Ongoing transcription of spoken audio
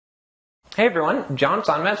Hey everyone, John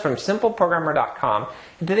Sonmez from simpleprogrammer.com,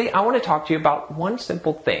 and today I want to talk to you about one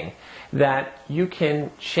simple thing that you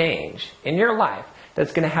can change in your life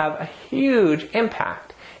that's going to have a huge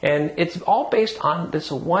impact. And it's all based on this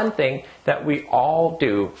one thing that we all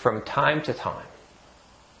do from time to time.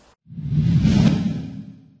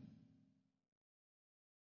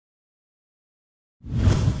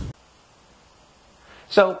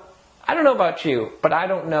 So, I don't know about you, but I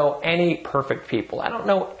don't know any perfect people. I don't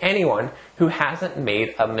know anyone who hasn't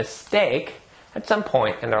made a mistake at some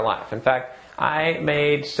point in their life. In fact, I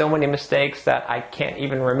made so many mistakes that I can't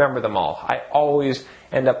even remember them all. I always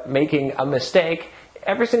end up making a mistake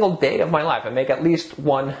every single day of my life. I make at least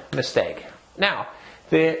one mistake. Now,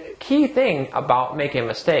 the key thing about making a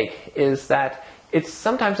mistake is that it's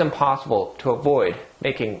sometimes impossible to avoid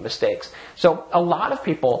making mistakes. So a lot of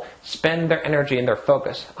people spend their energy and their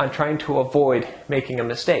focus on trying to avoid making a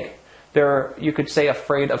mistake. They're, you could say,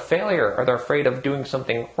 afraid of failure, or they're afraid of doing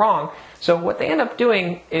something wrong. So what they end up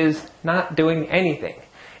doing is not doing anything.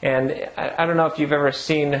 And I don't know if you've ever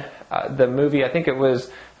seen the movie, I think it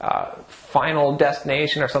was Final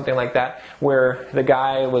Destination or something like that, where the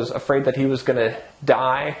guy was afraid that he was going to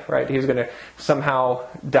die, right? He was going to somehow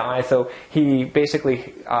die. So he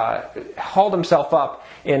basically hauled himself up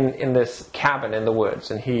in this cabin in the woods,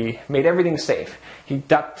 and he made everything safe. He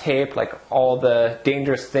duct taped like all the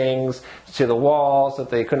dangerous things to the walls so that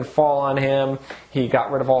they couldn't fall on him. He got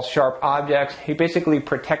rid of all sharp objects. He basically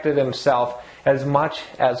protected himself as much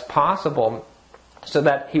as possible so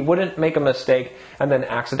that he wouldn't make a mistake and then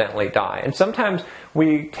accidentally die. And sometimes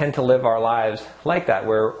we tend to live our lives like that,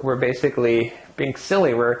 where we're basically being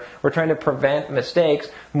silly. We're trying to prevent mistakes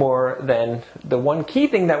more than the one key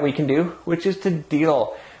thing that we can do, which is to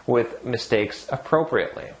deal with mistakes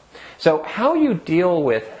appropriately. So how you deal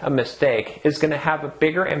with a mistake is going to have a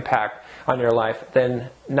bigger impact on your life than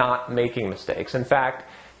not making mistakes. In fact,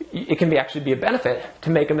 it can actually be a benefit to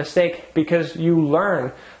make a mistake because you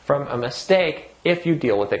learn from a mistake if you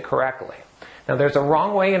deal with it correctly. Now, there's a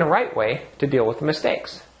wrong way and a right way to deal with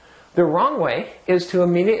mistakes. The wrong way is to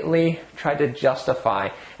immediately try to justify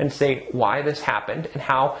and say why this happened and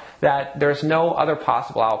how that there's no other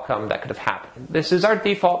possible outcome that could have happened. This is our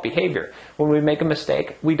default behavior. When we make a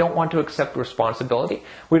mistake, we don't want to accept responsibility.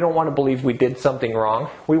 We don't want to believe we did something wrong.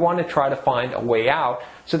 We want to try to find a way out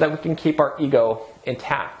so that we can keep our ego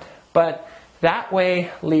intact. But that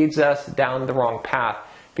way leads us down the wrong path,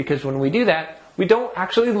 because when we do that, we don't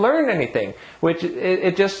actually learn anything, which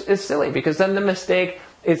it just is silly, because then the mistake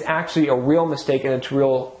is actually a real mistake and it's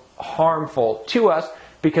real harmful to us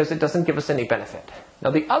because it doesn't give us any benefit.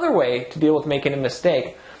 Now, the other way to deal with making a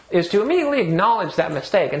mistake is to immediately acknowledge that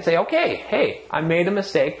mistake and say, okay, hey, I made a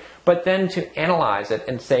mistake, but then to analyze it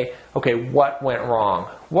and say, okay, what went wrong?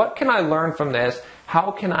 What can I learn from this?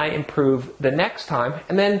 How can I improve the next time?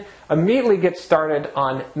 And then immediately get started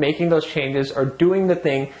on making those changes or doing the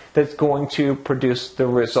thing that's going to produce the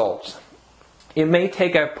results. It may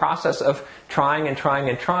take a process of trying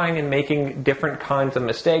and making different kinds of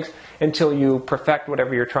mistakes until you perfect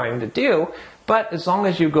whatever you're trying to do. But as long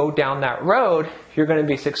as you go down that road, you're going to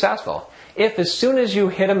be successful. If as soon as you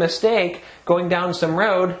hit a mistake going down some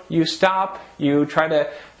road, you stop, you try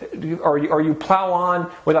to, or you plow on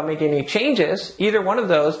without making any changes, either one of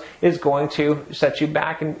those is going to set you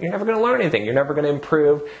back and you're never going to learn anything. You're never going to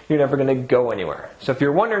improve. You're never going to go anywhere. So if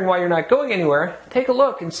you're wondering why you're not going anywhere, take a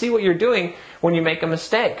look and see what you're doing when you make a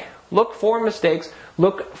mistake. Look for mistakes.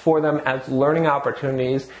 Look for them as learning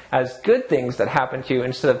opportunities, as good things that happen to you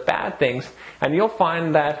instead of bad things. And you'll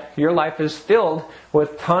find that your life is filled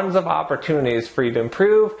with tons of opportunities for you to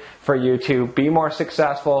improve, for you to be more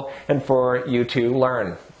successful, and for you to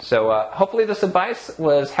learn. So hopefully this advice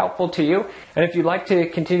was helpful to you. And if you'd like to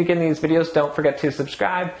continue getting these videos, don't forget to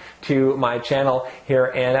subscribe to my channel here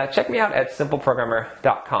and check me out at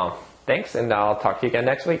simpleprogrammer.com. Thanks, and I'll talk to you again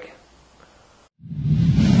next week.